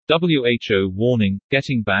WHO warning,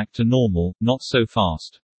 getting back to normal, not so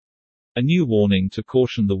fast. A new warning to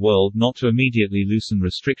caution the world not to immediately loosen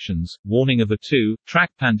restrictions, warning of a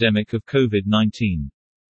two-track pandemic of COVID-19.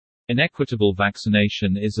 Inequitable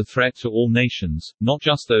vaccination is a threat to all nations, not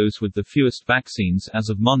just those with the fewest vaccines. As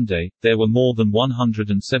of Monday, there were more than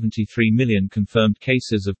 173 million confirmed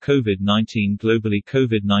cases of COVID-19 globally.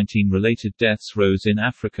 COVID-19 related deaths rose in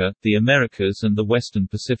Africa, the Americas and the Western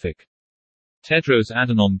Pacific. Tedros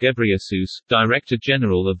Adhanom Ghebreyesus, Director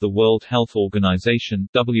General of the World Health Organization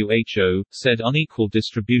 (WHO), said unequal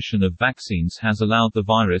distribution of vaccines has allowed the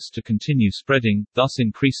virus to continue spreading, thus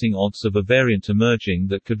increasing odds of a variant emerging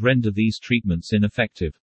that could render these treatments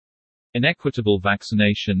ineffective. Inequitable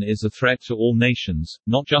vaccination is a threat to all nations,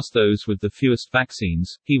 not just those with the fewest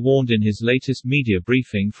vaccines, he warned in his latest media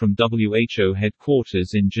briefing from WHO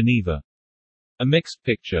headquarters in Geneva. A mixed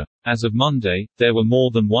picture. As of Monday, there were more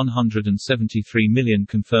than 173 million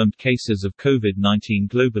confirmed cases of COVID-19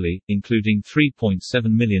 globally, including 3.7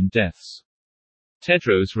 million deaths.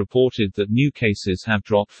 Tedros reported that new cases have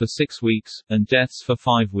dropped for 6 weeks, and deaths for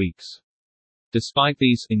 5 weeks. Despite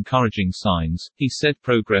these encouraging signs, he said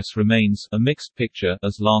progress remains a mixed picture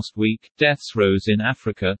as last week, deaths rose in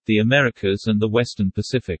Africa, the Americas and the Western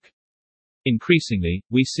Pacific. Increasingly,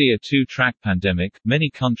 we see a two-track pandemic. Many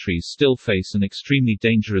countries still face an extremely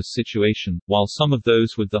dangerous situation, while some of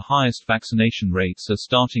those with the highest vaccination rates are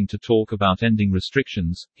starting to talk about ending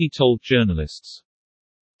restrictions, he told journalists.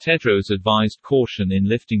 Tedros advised caution in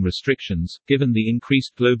lifting restrictions, given the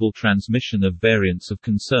increased global transmission of variants of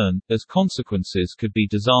concern, as consequences could be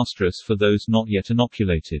disastrous for those not yet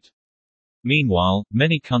inoculated. Meanwhile,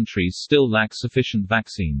 many countries still lack sufficient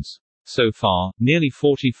vaccines. So far, nearly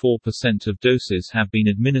 44% of doses have been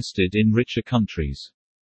administered in richer countries.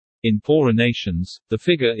 In poorer nations, the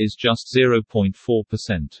figure is just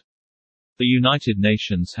 0.4%. The United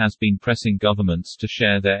Nations has been pressing governments to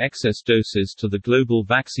share their excess doses to the Global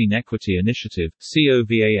Vaccine Equity Initiative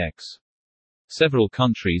 (COVAX). Several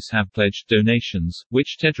countries have pledged donations,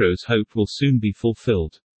 which Tedros hoped will soon be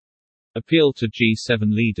fulfilled. Appeal to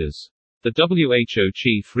G7 leaders. The WHO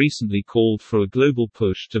chief recently called for a global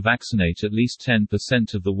push to vaccinate at least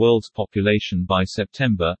 10% of the world's population by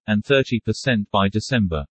September, and 30% by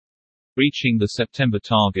December. Reaching the September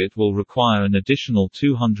target will require an additional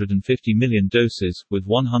 250 million doses, with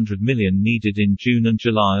 100 million needed in June and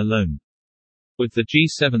July alone. With the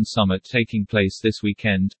G7 summit taking place this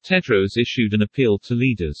weekend, Tedros issued an appeal to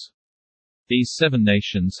leaders. These 7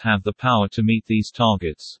 nations have the power to meet these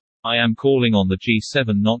targets. I am calling on the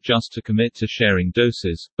G7 not just to commit to sharing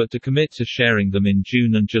doses, but to commit to sharing them in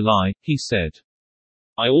June and July, he said.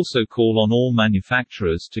 I also call on all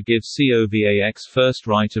manufacturers to give COVAX first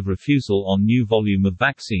right of refusal on new volume of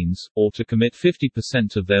vaccines, or to commit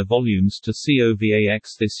 50% of their volumes to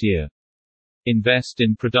COVAX this year. Invest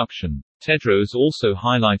in production. Tedros also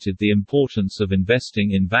highlighted the importance of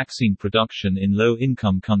investing in vaccine production in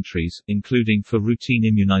low-income countries, including for routine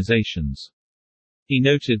immunizations. He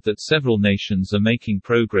noted that several nations are making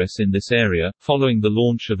progress in this area, following the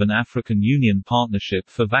launch of an African Union partnership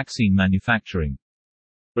for vaccine manufacturing.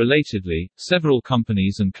 Relatedly, several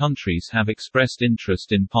companies and countries have expressed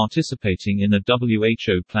interest in participating in a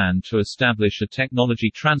WHO plan to establish a technology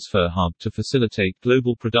transfer hub to facilitate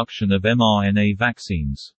global production of mRNA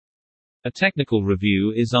vaccines. A technical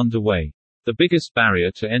review is underway. The biggest barrier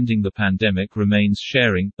to ending the pandemic remains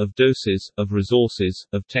sharing, of doses, of resources,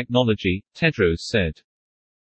 of technology, Tedros said.